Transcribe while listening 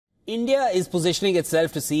India is positioning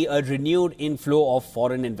itself to see a renewed inflow of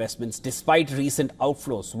foreign investments despite recent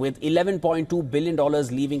outflows, with $11.2 billion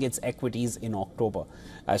leaving its equities in October.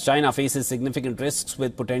 As China faces significant risks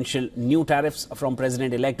with potential new tariffs from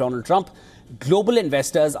President-elect Donald Trump, global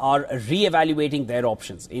investors are re-evaluating their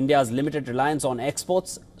options. India's limited reliance on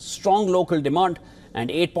exports, strong local demand, and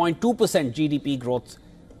 8.2% GDP growth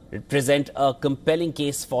present a compelling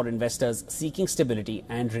case for investors seeking stability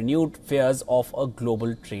and renewed fears of a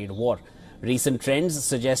global trade war. Recent trends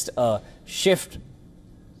suggest a shift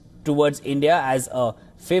towards India as a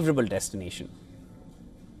favorable destination,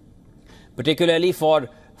 particularly for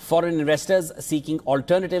foreign investors seeking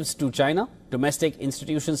alternatives to China. Domestic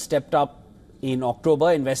institutions stepped up in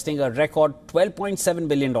October, investing a record $12.7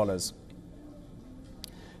 billion.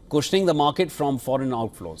 Cushioning the market from foreign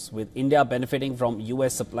outflows, with India benefiting from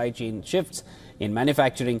US supply chain shifts in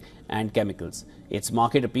manufacturing and chemicals. Its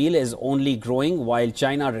market appeal is only growing while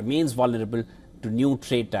China remains vulnerable to new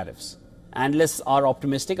trade tariffs. Analysts are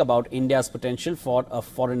optimistic about India's potential for a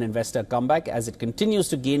foreign investor comeback as it continues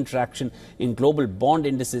to gain traction in global bond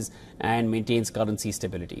indices and maintains currency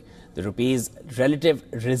stability. The rupee's relative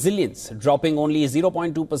resilience, dropping only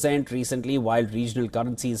 0.2% recently while regional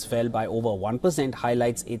currencies fell by over 1%,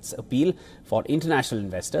 highlights its appeal for international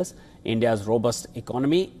investors. India's robust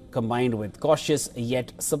economy, combined with cautious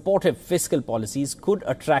yet supportive fiscal policies, could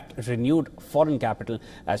attract renewed foreign capital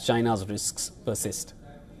as China's risks persist.